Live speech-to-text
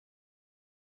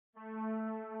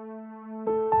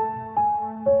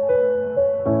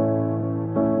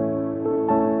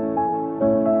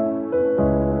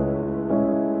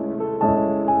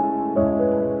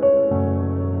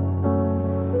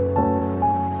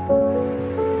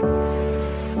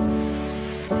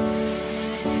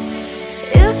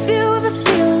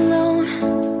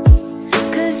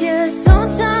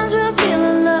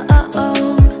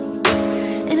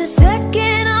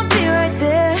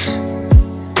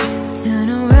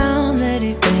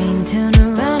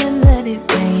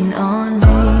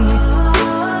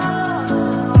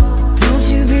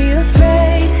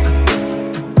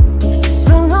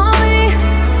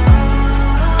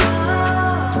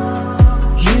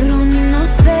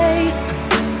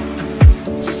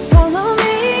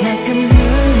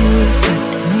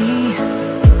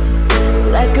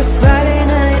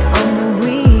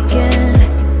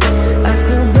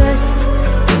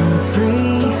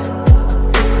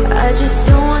just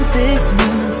don't want this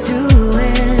moment to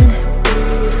end.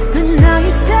 But now you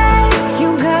say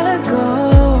you gotta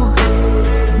go.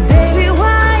 Baby,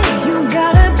 why you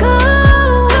gotta go?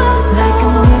 Like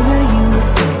a mirror you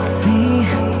reflect me.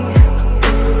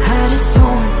 I just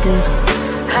don't want this.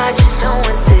 I just don't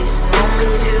want this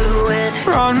moment to end.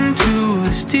 Run to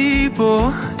a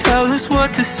steeple, tell us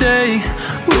what to say.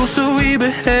 Rules so we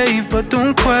behave, but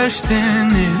don't question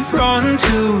it. Run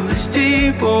to a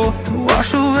steeple,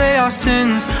 wash away our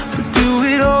sins, but do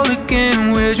it all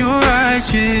again. Where's your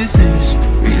righteousness?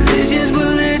 Religion's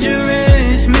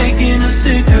belligerence, making us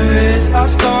cigarettes. I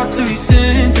start to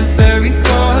resent the very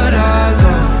God I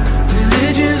love.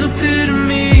 Religion's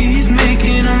epitome is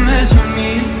making a mess of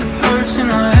me. It's the person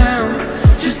I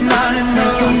am, just not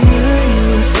enough. Like a mirror you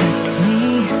reflect me.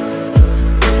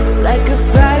 Like a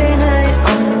Friday night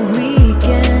on the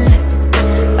weekend,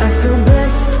 I feel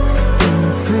blessed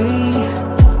and free.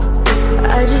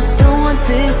 I just don't want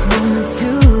this moment to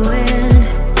end.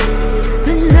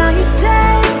 But now you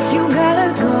say you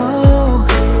gotta go.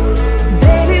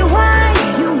 Baby, why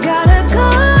you gotta go?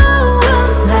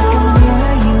 Like a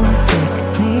mirror you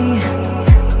reflect me.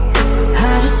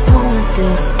 I just don't want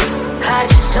this. I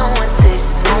just don't want this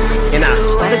moment to end. And I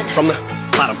started from the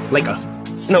bottom like a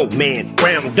snowman,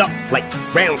 ground up like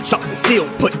round chuck, and still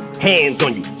put hands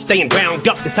on you. Staying round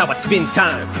up is how I spend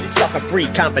time. Sucker free,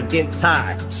 confidence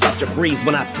high. Such a breeze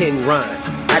when I pen rhymes.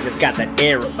 I just got that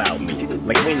air about me,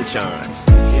 like wind chimes.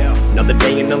 Another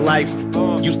day in the life.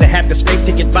 Used to have to scrape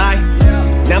to get by.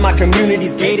 Now my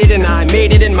community's gated and I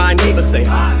made it, and my neighbors say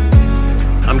hi.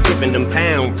 I'm giving them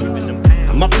pounds.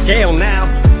 I'm upscale now.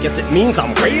 Guess it means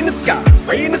I'm way in the sky,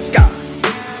 way in the sky.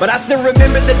 But I still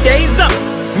remember the days up.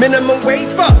 Minimum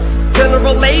wage for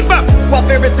general labor.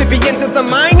 Welfare recipients is a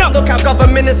minor. Look how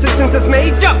government assistance is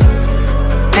major.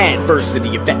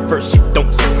 Adversity, if that first shit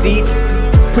don't succeed,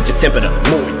 put your temper to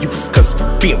more use, cause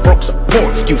being broke's a poor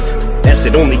excuse. That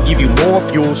should only give you more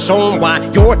fuel. Show 'em why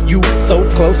you're you so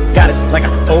close. Got it like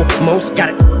I almost got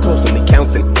it. Close only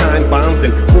counts in time bombs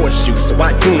and horseshoes. So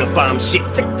I unibomb shit.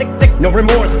 Tick, tick, tick, no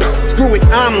remorse. Screw it,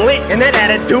 I'm lit. And that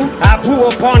attitude I blew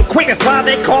up on quick. That's why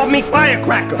they called me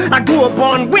firecracker. I grew up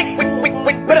on wick,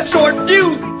 with a short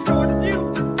fuse.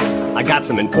 I got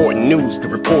some important news to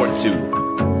report to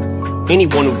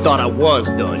anyone who thought I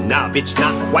was done. Nah, bitch,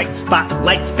 not white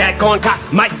spotlights back on top.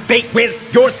 My fate, where's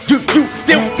yours? Do you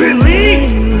still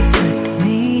believe? You reflect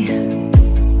me.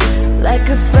 Like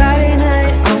a Friday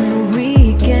night on the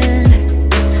weekend,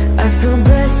 I feel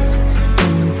blessed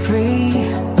and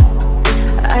free.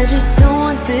 I just don't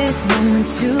want this moment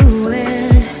to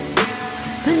end.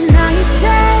 But now you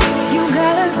say you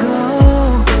gotta go.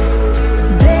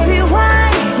 Baby,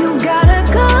 why you gotta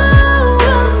go?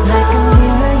 Like a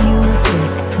mirror you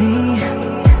reflect me.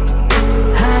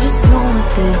 I just don't want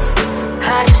this.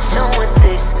 I just don't